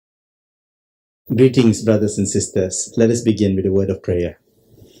Greetings, brothers and sisters. Let us begin with a word of prayer.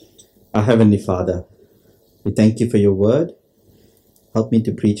 Our Heavenly Father, we thank you for your word. Help me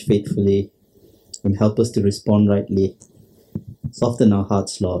to preach faithfully and help us to respond rightly. Soften our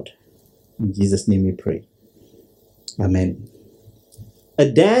hearts, Lord. In Jesus' name we pray. Amen. A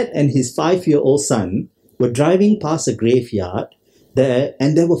dad and his 5-year-old son were driving past a graveyard there,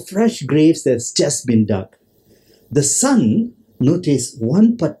 and there were fresh graves that's just been dug. The son noticed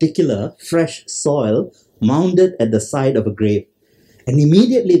one particular fresh soil mounded at the side of a grave. And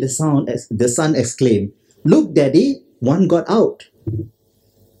immediately the son exclaimed, "Look, Daddy, one got out."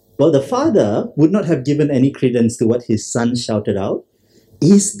 Well, the father would not have given any credence to what his son shouted out.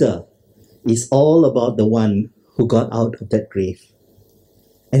 Easter is all about the one who got out of that grave.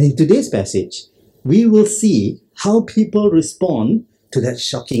 And in today's passage, we will see how people respond to that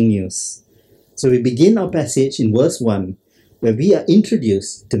shocking news. So we begin our passage in verse 1, where we are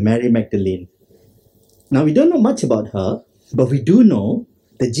introduced to Mary Magdalene. Now, we don't know much about her, but we do know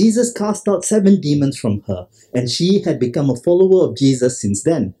that Jesus cast out 7 demons from her, and she had become a follower of Jesus since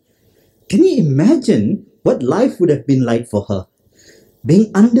then. Can you imagine what life would have been like for her? Being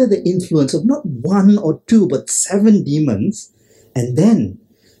under the influence of not 1 or 2, but 7 demons, and then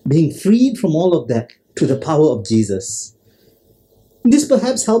being freed from all of that to the power of Jesus. This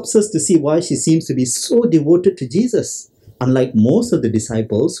perhaps helps us to see why she seems to be so devoted to Jesus, unlike most of the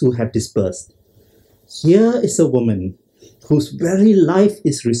disciples who have dispersed. Here is a woman whose very life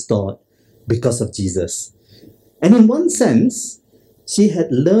is restored because of Jesus. And in one sense, she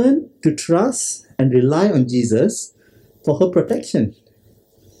had learned to trust and rely on Jesus for her protection.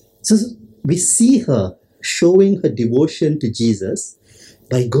 So we see her showing her devotion to Jesus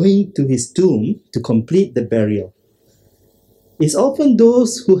by going to his tomb to complete the burial. It's often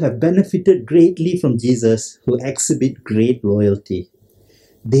those who have benefited greatly from Jesus who exhibit great loyalty.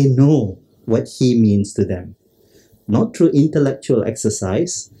 They know what he means to them, not through intellectual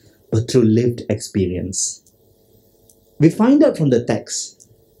exercise, but through lived experience. We find out from the text,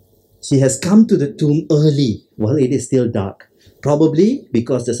 she has come to the tomb early while it is still dark, probably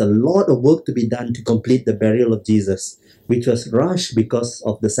because there's a lot of work to be done to complete the burial of Jesus, which was rushed because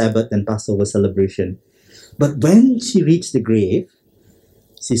of the Sabbath and Passover celebration. But when she reached the grave,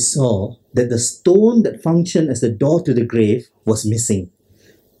 she saw that the stone that functioned as the door to the grave was missing.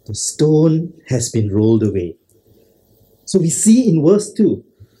 The stone has been rolled away. So we see in verse 2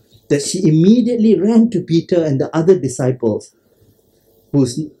 that she immediately ran to Peter and the other disciples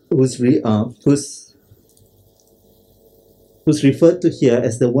who's referred to here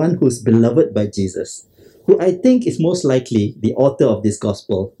as the one who's beloved by Jesus, who I think is most likely the author of this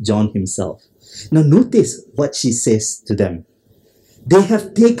gospel, John himself. Now notice what she says to them. They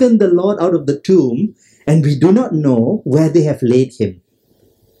have taken the Lord out of the tomb, and we do not know where they have laid him.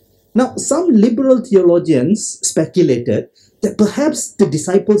 Now, some liberal theologians speculated that perhaps the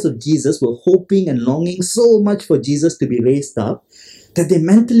disciples of Jesus were hoping and longing so much for Jesus to be raised up that they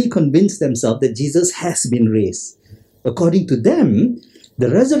mentally convinced themselves that Jesus has been raised. According to them, the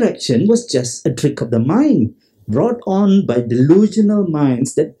resurrection was just a trick of the mind, brought on by delusional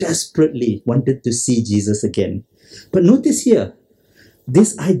minds that desperately wanted to see Jesus again. But notice here,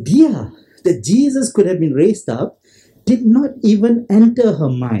 this idea that Jesus could have been raised up did not even enter her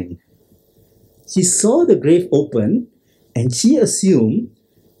mind. She saw the grave open and she assumed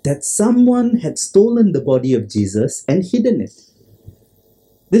that someone had stolen the body of Jesus and hidden it.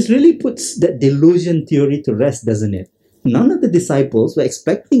 This really puts that delusion theory to rest, doesn't it? None of the disciples were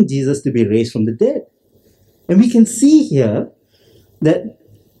expecting Jesus to be raised from the dead. And we can see here that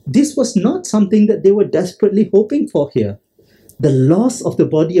this was not something that they were desperately hoping for here. The loss of the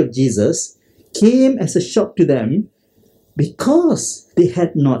body of Jesus came as a shock to them because they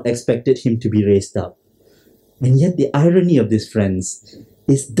had not expected him to be raised up. And yet the irony of this, friends,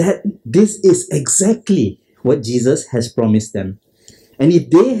 is that this is exactly what Jesus has promised them. And if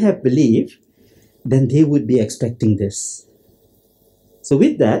they have believed, then they would be expecting this. So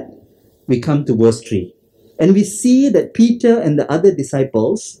with that, we come to verse 3. And we see that Peter and the other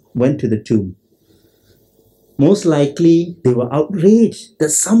disciples went to the tomb. Most likely, they were outraged that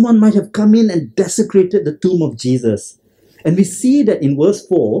someone might have come in and desecrated the tomb of Jesus. And we see that in verse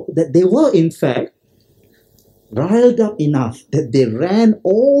 4, that they were in fact riled up enough that they ran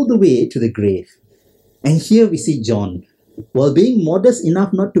all the way to the grave. And here we see John, while being modest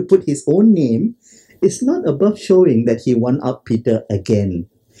enough not to put his own name, is not above showing that he one-upped Peter again.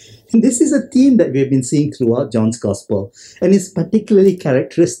 This is a theme that we've been seeing throughout John's Gospel, and is particularly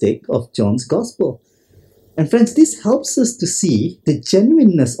characteristic of John's Gospel. And friends, this helps us to see the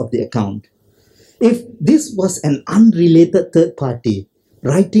genuineness of the account. If this was an unrelated third party,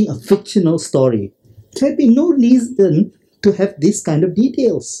 writing a fictional story. There had been no reason to have this kind of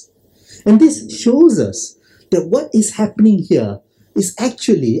details. And this shows us that what is happening here is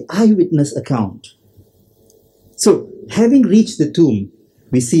actually eyewitness account. So, having reached the tomb,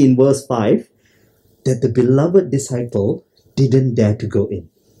 we see in verse 5 that the beloved disciple didn't dare to go in.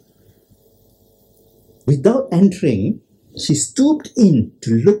 Without entering, she stooped in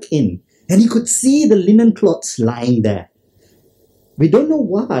to look in, and he could see the linen cloths lying there. We don't know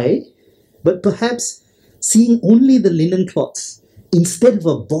why, but perhaps seeing only the linen cloths instead of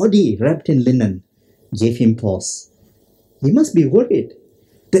a body wrapped in linen gave him pause. He must be worried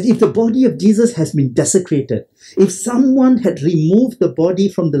that if the body of Jesus has been desecrated, if someone had removed the body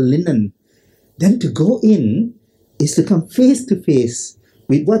from the linen, then to go in is to come face to face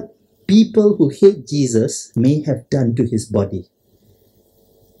with what people who hate Jesus may have done to his body.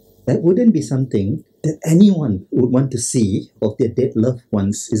 That wouldn't be something that anyone would want to see of their dead loved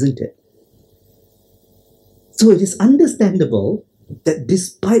ones, isn't it? So it is understandable that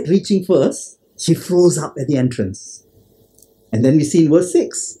despite reaching first, she froze up at the entrance. And then we see in verse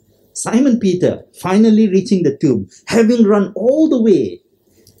 6, Simon Peter finally reaching the tomb, having run all the way.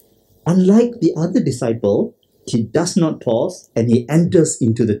 Unlike the other disciple, he does not pause and he enters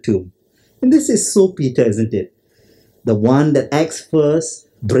into the tomb. And this is so Peter, isn't it? The one that acts first,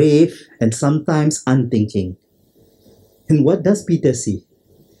 brave, and sometimes unthinking. And what does Peter see?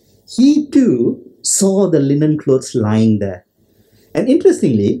 He too saw the linen clothes lying there. And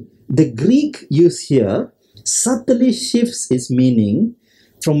interestingly, the Greek used here subtly shifts its meaning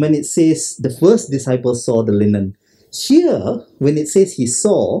from when it says the first disciple saw the linen. Here, when it says he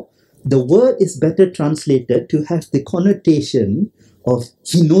saw, the word is better translated to have the connotation of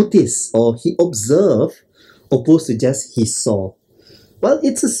he noticed or he observed, opposed to just he saw. Well,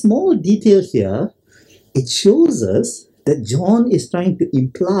 it's a small detail here. It shows us that John is trying to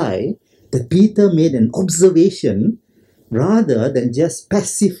imply that Peter made an observation rather than just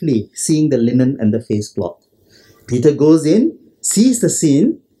passively seeing the linen and the face cloth. Peter goes in, sees the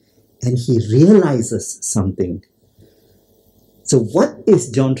scene, and he realizes something. So what is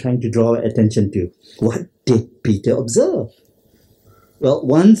John trying to draw our attention to? What did Peter observe? Well,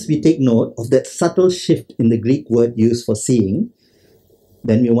 once we take note of that subtle shift in the Greek word used for seeing,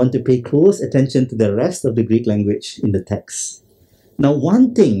 then we want to pay close attention to the rest of the Greek language in the text. Now,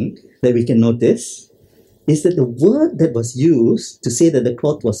 one thing that we can notice is that the word that was used to say that the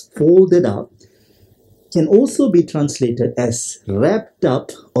cloth was folded up can also be translated as wrapped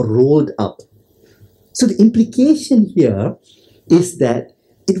up or rolled up. So the implication here is that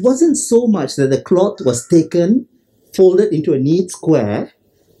it wasn't so much that the cloth was taken, folded into a neat square,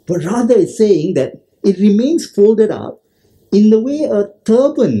 but rather it's saying that it remains folded up in the way a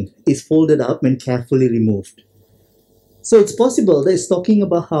turban is folded up when carefully removed. So it's possible that it's talking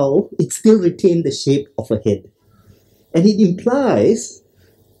about how it still retained the shape of a head. And it implies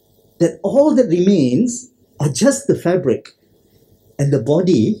that all that remains are just the fabric and the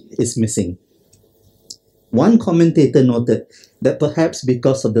body is missing. One commentator noted that perhaps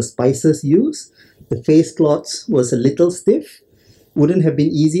because of the spices used, the face cloth was a little stiff, wouldn't have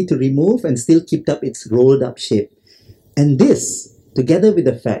been easy to remove and still kept up its rolled up shape. And this, together with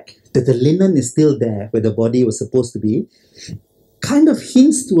the fact that the linen is still there where the body was supposed to be, kind of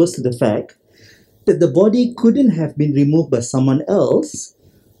hints to us to the fact that the body couldn't have been removed by someone else,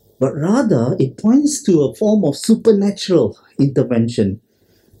 but rather it points to a form of supernatural intervention.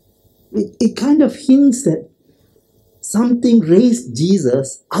 It kind of hints that something raised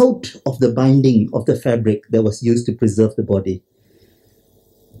Jesus out of the binding of the fabric that was used to preserve the body.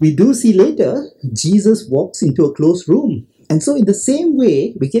 We do see later, Jesus walks into a closed room. And so in the same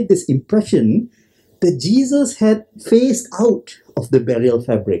way, we get this impression that Jesus had phased out of the burial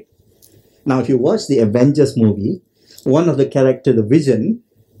fabric. Now, if you watch the Avengers movie, one of the characters, the Vision,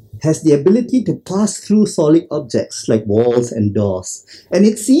 has the ability to pass through solid objects like walls and doors. And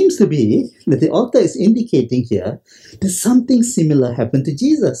it seems to be that the author is indicating here that something similar happened to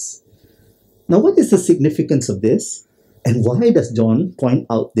Jesus. Now, what is the significance of this? And why does John point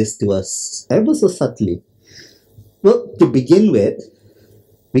out this to us ever so subtly? Well, to begin with,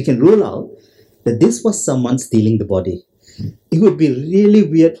 we can rule out that this was someone stealing the body. It would be really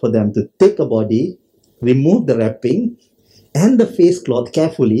weird for them to take a body, remove the wrapping and the face cloth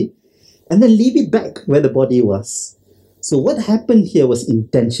carefully, and then leave it back where the body was. So what happened here was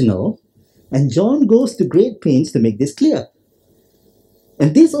intentional, and John goes to great pains to make this clear.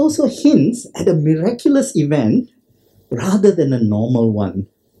 And this also hints at a miraculous event rather than a normal one.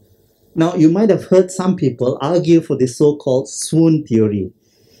 Now, you might have heard some people argue for the so-called swoon theory,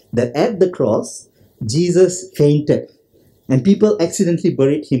 that at the cross, Jesus fainted, And people accidentally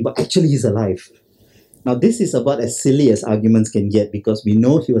buried him, but actually he's alive. Now, this is about as silly as arguments can get, because we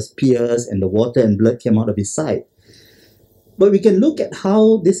know he was pierced and the water and blood came out of his side. But we can look at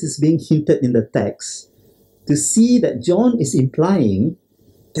how this is being hinted in the text to see that John is implying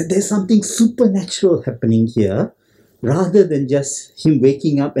that there's something supernatural happening here, rather than just him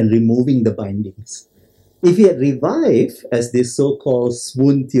waking up and removing the bindings. If he had revived, as this so-called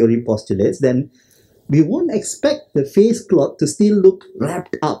swoon theory postulates, then we won't expect the face cloth to still look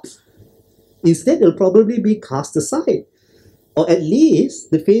wrapped up. Instead, it'll probably be cast aside. Or at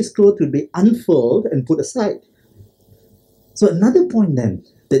least the face cloth will be unfurled and put aside. So another point then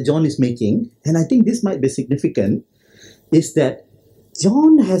that John is making, and I think this might be significant, is that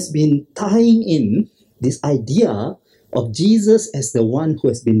John has been tying in this idea of Jesus as the one who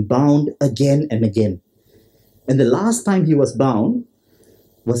has been bound again and again. And the last time he was bound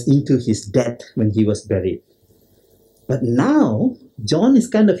was into his death when he was buried. But now, John is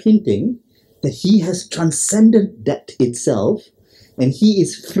kind of hinting that he has transcended death itself and he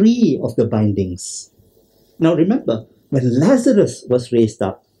is free of the bindings. Now remember, when Lazarus was raised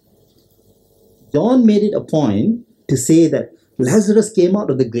up, John made it a point to say that Lazarus came out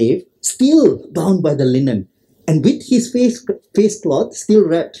of the grave still bound by the linen and with his face cloth still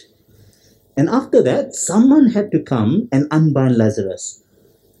wrapped. And after that, someone had to come and unbind Lazarus.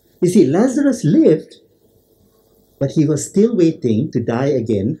 You see, Lazarus lived, but he was still waiting to die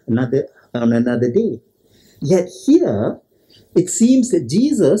again on another day. Yet here, it seems that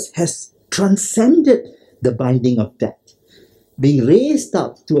Jesus has transcended the binding of death, being raised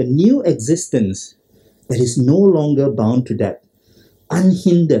up to a new existence that is no longer bound to death,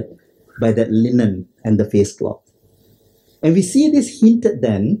 unhindered by that linen and the face cloth. And we see this hinted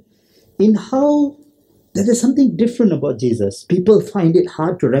then in how there is something different about Jesus. People find it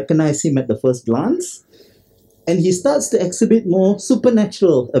hard to recognize him at the first glance, and he starts to exhibit more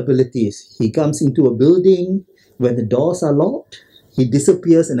supernatural abilities. He comes into a building where the doors are locked, he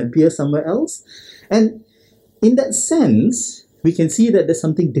disappears and appears somewhere else. And in that sense, we can see that there's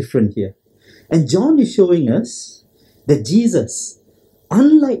something different here. And John is showing us that Jesus,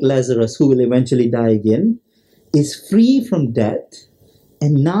 unlike Lazarus, who will eventually die again, is free from death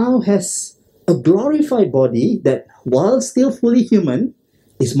and now has a glorified body that, while still fully human,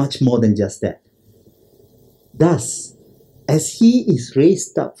 is much more than just that. Thus, as he is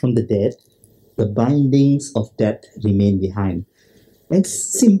raised up from the dead, the bindings of death remain behind. And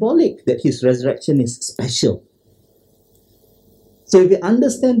it's symbolic that his resurrection is special. So if we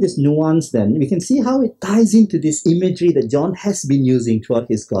understand this nuance, then we can see how it ties into this imagery that John has been using throughout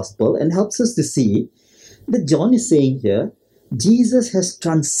his gospel and helps us to see that John is saying here, Jesus has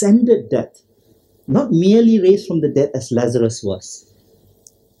transcended death, not merely raised from the dead as Lazarus was.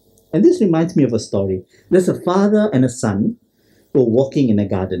 And this reminds me of a story. There's a father and a son who were walking in a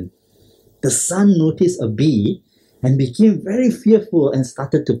garden. The son noticed a bee and became very fearful and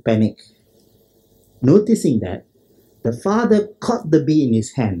started to panic. Noticing that, the father caught the bee in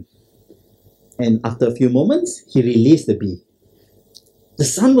his hand. And after a few moments, he released the bee. The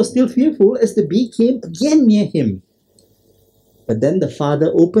son was still fearful as the bee came again near him. But then the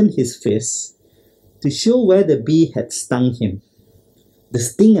father opened his fist to show where the bee had stung him. The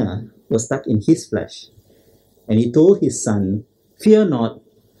stinger was stuck in his flesh. And he told his son, "Fear not,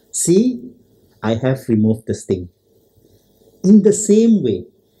 see, I have removed the sting." In the same way,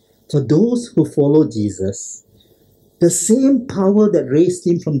 for those who follow Jesus, the same power that raised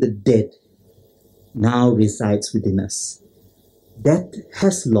him from the dead now resides within us. Death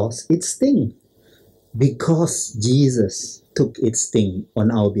has lost its sting because Jesus took its sting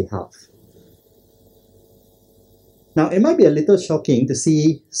on our behalf. Now, it might be a little shocking to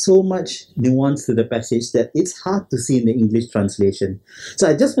see so much nuance to the passage that it's hard to see in the English translation. So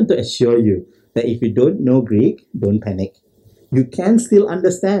I just want to assure you that if you don't know Greek, don't panic. You can still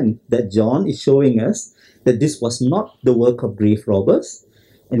understand that John is showing us that this was not the work of grave robbers,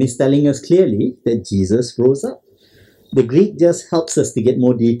 and he's telling us clearly that Jesus rose up. The Greek just helps us to get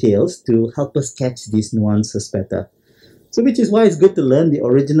more details to help us catch these nuances better. So which is why it's good to learn the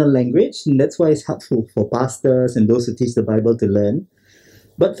original language, and that's why it's helpful for pastors and those who teach the Bible to learn.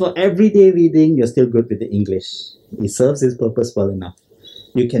 But for everyday reading, you're still good with the English. It serves its purpose well enough.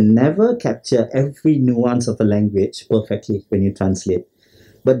 You can never capture every nuance of a language perfectly when you translate.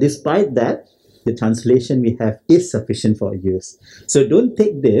 But despite that, the translation we have is sufficient for our use. So don't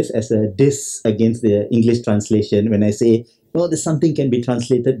take this as a diss against the English translation when I say, well, there's something can be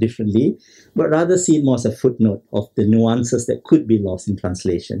translated differently, but rather see it more as a footnote of the nuances that could be lost in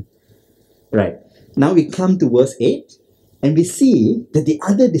translation. Right. Now we come to verse 8, and we see that the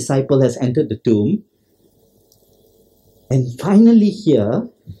other disciple has entered the tomb, And finally here,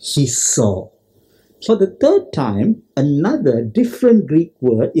 he saw. For the third time, another different Greek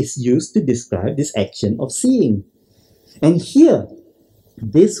word is used to describe this action of seeing. And here,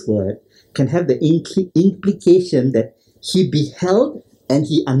 this word can have the implication that he beheld and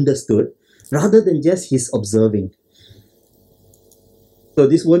he understood, rather than just his observing. So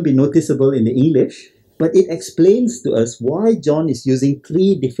this won't be noticeable in the English, but it explains to us why John is using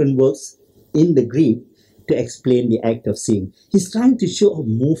 3 different words in the Greek to explain the act of seeing. He's trying to show a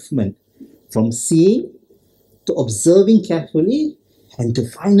movement from seeing to observing carefully and to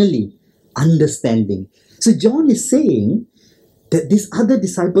finally understanding. So John is saying that this other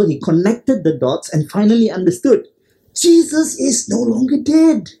disciple, he connected the dots and finally understood Jesus is no longer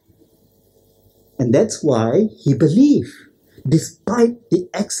dead. And that's why he believed, despite the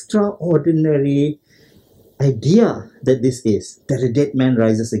extraordinary idea that this is, that a dead man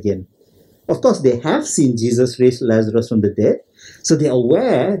rises again. Of course, they have seen Jesus raise Lazarus from the dead, so they are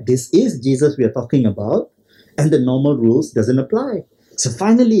aware this is Jesus we are talking about, and the normal rules doesn't apply. So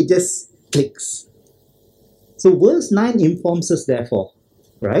finally, it just clicks. So verse 9 informs us, therefore,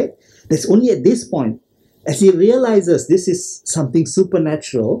 right? That's only at this point, as he realizes this is something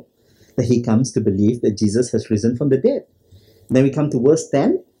supernatural, that he comes to believe that Jesus has risen from the dead. Then we come to verse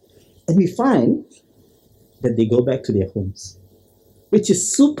 10, and we find that they go back to their homes, which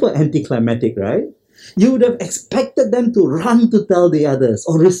is super anticlimactic, right? You would have expected them to run to tell the others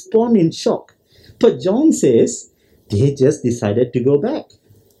or respond in shock. But John says they just decided to go back.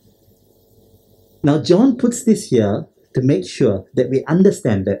 Now, John puts this here to make sure that we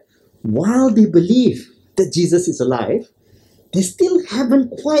understand that while they believe that Jesus is alive, they still haven't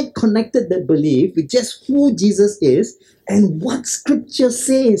quite connected that belief with just who Jesus is and what Scripture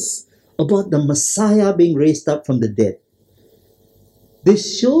says about the Messiah being raised up from the dead. They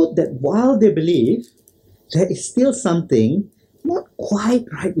showed that while they believe, there is still something not quite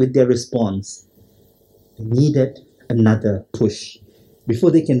right with their response. They needed another push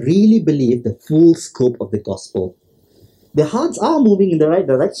before they can really believe the full scope of the gospel. Their hearts are moving in the right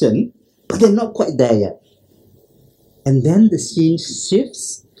direction, but they're not quite there yet. And then the scene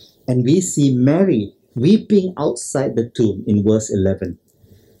shifts, and we see Mary weeping outside the tomb in verse 11.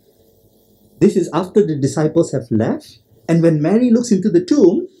 This is after the disciples have left, and when Mary looks into the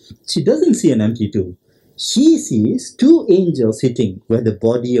tomb, she doesn't see an empty tomb. She sees 2 angels sitting where the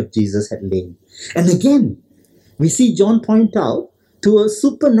body of Jesus had lain. And again, we see John point out to a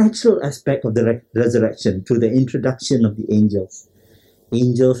supernatural aspect of the resurrection through the introduction of the angels.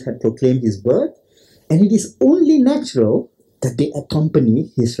 Angels had proclaimed his birth, and it is only natural that they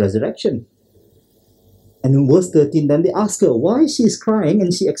accompany his resurrection. And in verse 13, then they ask her why she is crying,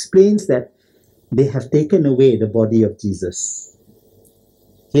 and she explains that they have taken away the body of Jesus.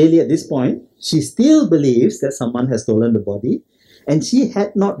 Clearly at this point, she still believes that someone has stolen the body, and she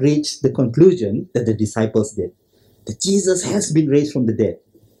had not reached the conclusion that the disciples did, that Jesus has been raised from the dead.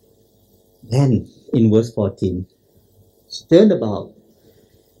 Then, in verse 14, she turned about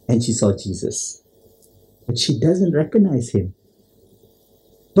and she saw Jesus, but she doesn't recognize him.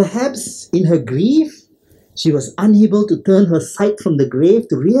 Perhaps in her grief, she was unable to turn her sight from the grave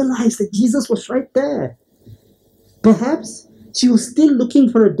to realize that Jesus was right there. Perhaps she was still looking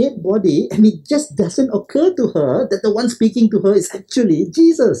for a dead body, and it just doesn't occur to her that the one speaking to her is actually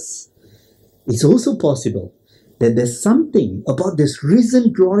Jesus. It's also possible that there's something about this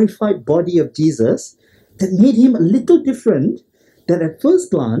risen, glorified body of Jesus that made him a little different, that at first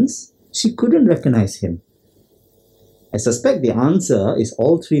glance, she couldn't recognize him. I suspect the answer is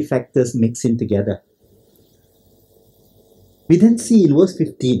all 3 factors mixing together. We then see in verse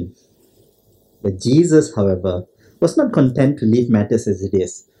 15 that Jesus, however, was not content to leave matters as it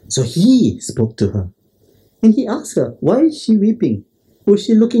is. So he spoke to her. And he asked her, why is she weeping? Who is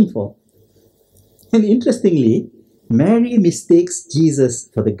she looking for? And interestingly, Mary mistakes Jesus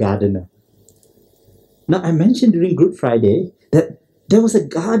for the gardener. Now, I mentioned during Good Friday that there was a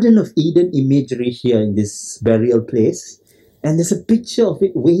Garden of Eden imagery here in this burial place. And there's a picture of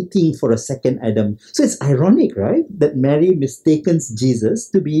it waiting for a second Adam. So it's ironic, right? That Mary mistakes Jesus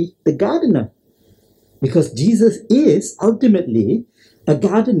to be the gardener. Because Jesus is ultimately a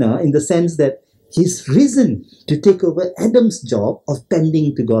gardener in the sense that he's risen to take over Adam's job of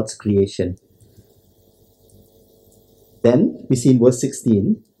tending to God's creation. Then we see in verse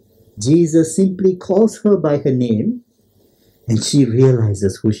 16, Jesus simply calls her by her name, and she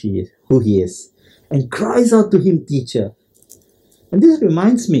realizes who he is, and cries out to him, "Teacher." And this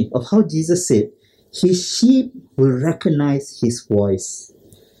reminds me of how Jesus said, his sheep will recognize his voice.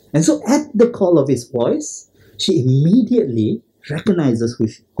 And so at the call of his voice, she immediately recognizes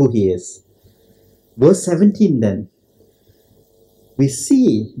who he is. Verse 17 then, we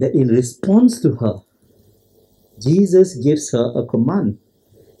see that in response to her, Jesus gives her a command.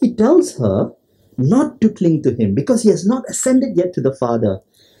 He tells her not to cling to him because he has not ascended yet to the Father.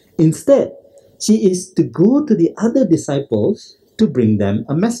 Instead, she is to go to the other disciples to bring them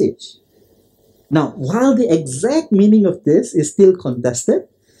a message. Now, while the exact meaning of this is still contested,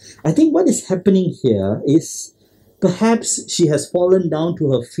 I think what is happening here is perhaps she has fallen down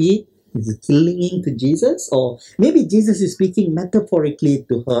to her feet, is clinging to Jesus, or maybe Jesus is speaking metaphorically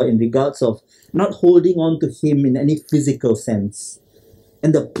to her in regards of not holding on to him in any physical sense.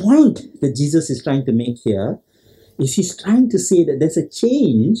 And the point that Jesus is trying to make here is he's trying to say that there's a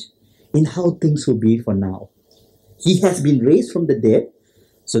change in how things will be for now. He has been raised from the dead,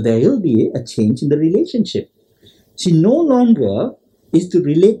 so there will be a change in the relationship. She no longer is to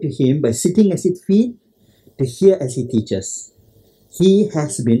relate to him by sitting at his feet to hear as he teaches. He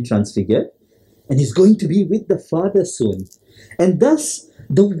has been transfigured and is going to be with the Father soon. And thus,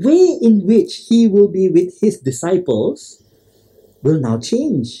 the way in which he will be with his disciples will now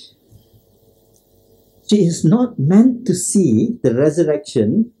change. She is not meant to see the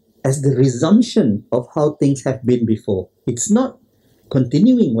resurrection as the resumption of how things have been before. It's not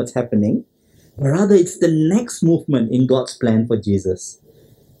continuing what's happening, but rather it's the next movement in God's plan for Jesus.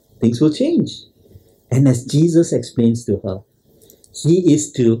 Things will change. And as Jesus explains to her, he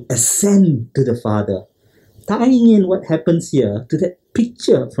is to ascend to the Father, tying in what happens here to that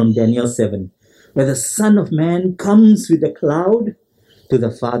picture from Daniel 7, where the Son of Man comes with a cloud to the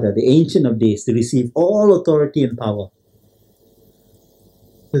Father, the Ancient of Days, to receive all authority and power.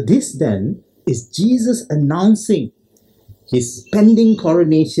 So this then is Jesus announcing his pending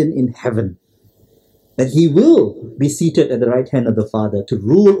coronation in heaven, that he will be seated at the right hand of the Father to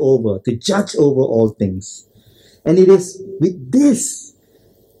rule over, to judge over all things. And it is with this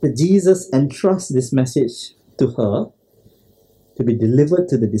that Jesus entrusts this message to her to be delivered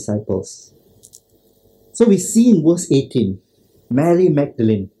to the disciples. So we see in verse 18, Mary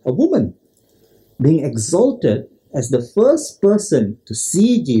Magdalene, a woman, being exalted as the first person to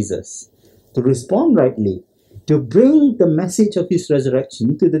see Jesus, to respond rightly, to bring the message of his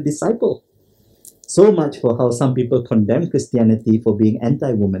resurrection to the disciple. So much for how some people condemn Christianity for being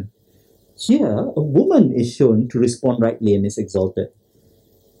anti-woman. Here, a woman is shown to respond rightly and is exalted.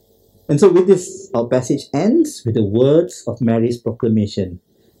 And so with this, our passage ends with the words of Mary's proclamation,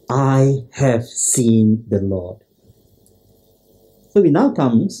 I have seen the Lord. So it now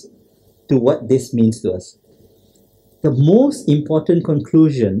comes to what this means to us. The most important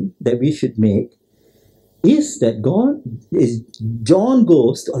conclusion that we should make is that John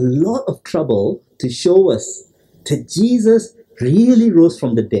goes to a lot of trouble to show us that Jesus really rose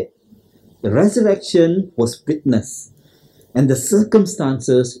from the dead. The resurrection was witnessed, and the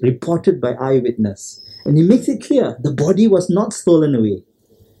circumstances reported by eyewitness. And he makes it clear the body was not stolen away.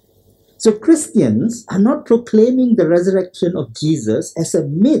 So Christians are not proclaiming the resurrection of Jesus as a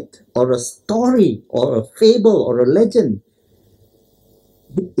myth or a story or a fable or a legend.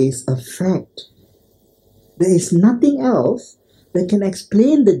 It is a fact. There is nothing else that can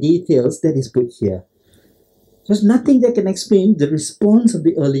explain the details that is put here. There's nothing that can explain the response of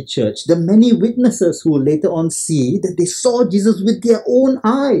the early church, the many witnesses who will later on see that they saw Jesus with their own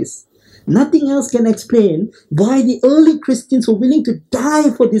eyes. Nothing else can explain why the early Christians were willing to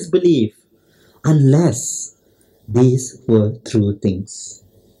die for this belief, unless these were true things.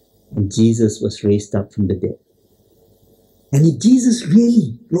 And Jesus was raised up from the dead. And if Jesus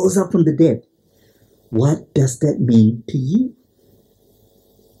really rose up from the dead, what does that mean to you?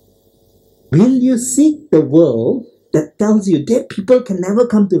 Will you seek the world that tells you dead people can never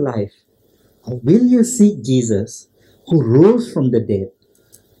come to life? Or will you seek Jesus, who rose from the dead,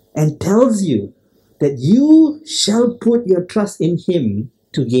 and tells you that you shall put your trust in him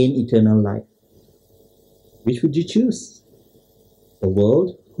to gain eternal life? Which would you choose? The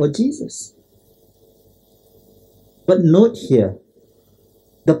world or Jesus? But note here,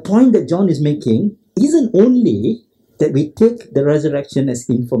 the point that John is making isn't only that we take the resurrection as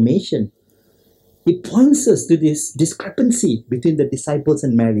information. He points us to this discrepancy between the disciples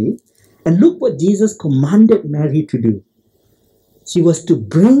and Mary. And look what Jesus commanded Mary to do. She was to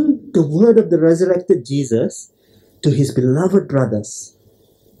bring the word of the resurrected Jesus to his beloved brothers.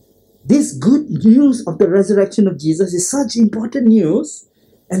 This good news of the resurrection of Jesus is such important news,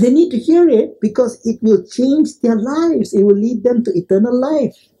 and they need to hear it because it will change their lives. It will lead them to eternal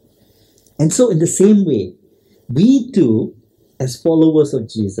life. And so in the same way, we too, as followers of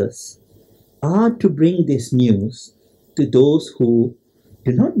Jesus, are to bring this news to those who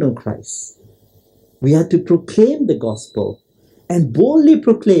do not know Christ. We are to proclaim the gospel and boldly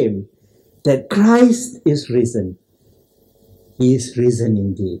proclaim that Christ is risen. He is risen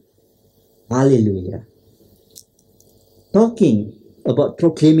indeed. Hallelujah. Talking about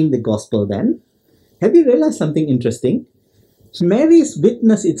proclaiming the gospel then, have you realized something interesting? Mary's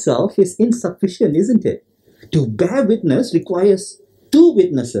witness itself is insufficient, isn't it? To bear witness requires two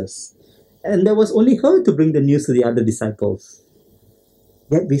witnesses. And there was only her to bring the news to the other disciples.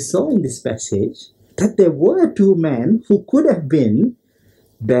 Yet we saw in this passage that there were two men who could have been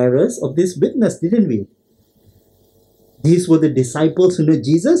bearers of this witness, didn't we? These were the disciples who knew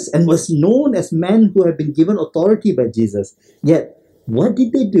Jesus and was known as men who had been given authority by Jesus. Yet, what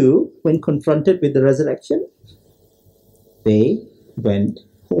did they do when confronted with the resurrection? They went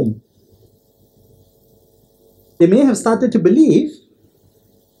home. They may have started to believe,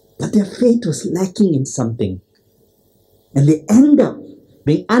 but their faith was lacking in something. And they end up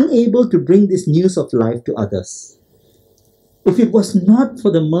being unable to bring this news of life to others. If it was not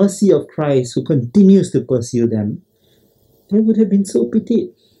for the mercy of Christ who continues to pursue them, they would have been so pitied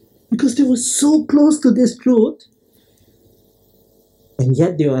because they were so close to this truth and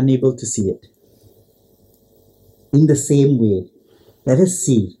yet they were unable to see it. In the same way, let us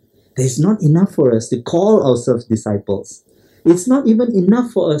see that it's not enough for us to call ourselves disciples. It's not even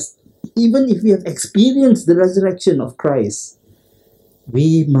enough for us, even if we have experienced the resurrection of Christ.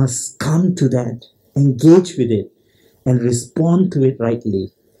 We must come to that, engage with it, and respond to it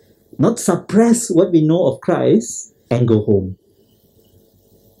rightly. Not suppress what we know of Christ and go home.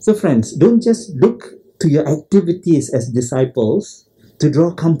 So friends, don't just look to your activities as disciples to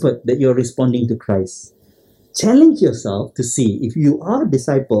draw comfort that you're responding to Christ. Challenge yourself to see if you are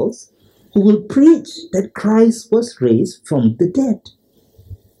disciples who will preach that Christ was raised from the dead.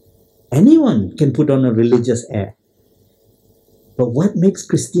 Anyone can put on a religious air. But what makes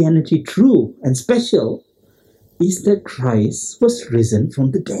Christianity true and special is that Christ was risen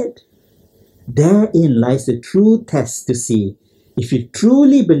from the dead. Therein lies the true test to see if you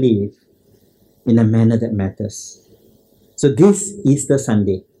truly believe in a manner that matters. So this Easter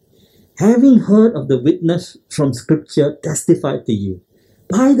Sunday, having heard of the witness from Scripture testified to you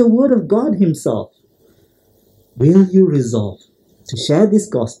by the Word of God Himself, will you resolve to share this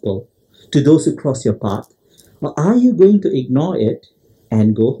gospel to those who cross your path, or are you going to ignore it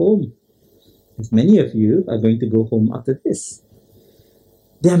and go home? As many of you are going to go home after this.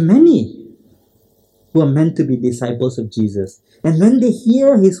 There are many who are meant to be disciples of Jesus. And when they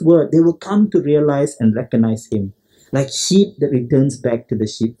hear His word, they will come to realize and recognize Him, like sheep that returns back to the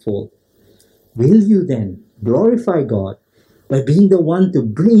sheepfold. Will you then glorify God by being the one to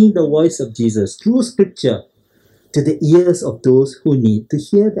bring the voice of Jesus through Scripture to the ears of those who need to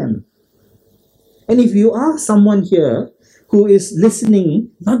hear them? And if you are someone here who is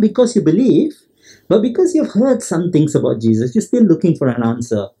listening, not because you believe, but because you've heard some things about Jesus, you're still looking for an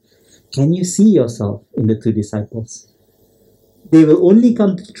answer. Can you see yourself in the two disciples? They will only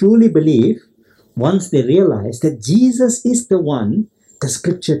come to truly believe once they realize that Jesus is the one the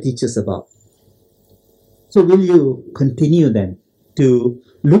Scripture teaches about. So will you continue then to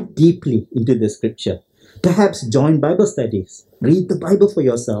look deeply into the Scripture? Perhaps join Bible studies, read the Bible for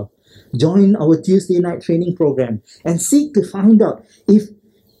yourself, join our Tuesday night training program, and seek to find out if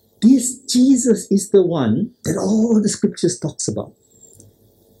this Jesus is the one that all the Scriptures talks about.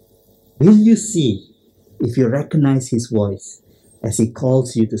 Will you see if you recognize His voice as He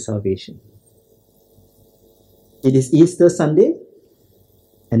calls you to salvation? It is Easter Sunday,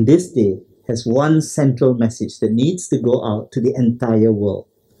 and this day has one central message that needs to go out to the entire world.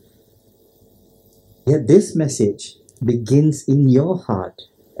 Yet this message begins in your heart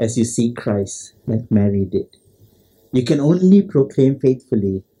as you see Christ like Mary did. You can only proclaim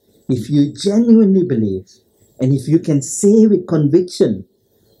faithfully if you genuinely believe and if you can say with conviction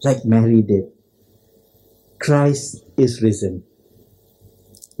like Mary did, Christ is risen.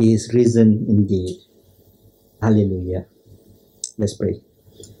 He is risen indeed. Hallelujah. Let's pray.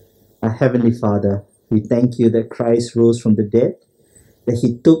 Our Heavenly Father, we thank You that Christ rose from the dead, that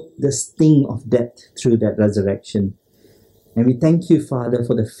He took the sting of death through that resurrection. And we thank You, Father,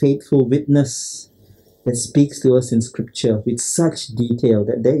 for the faithful witness that speaks to us in Scripture with such detail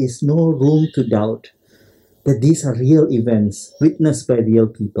that there is no room to doubt that these are real events witnessed by real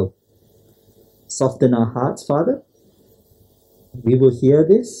people. Soften our hearts, Father. We will hear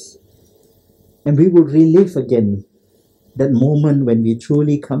this and we will relive again that moment when we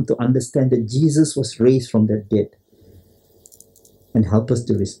truly come to understand that Jesus was raised from the dead, and help us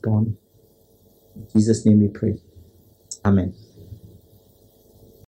to respond. In Jesus' name we pray. Amen.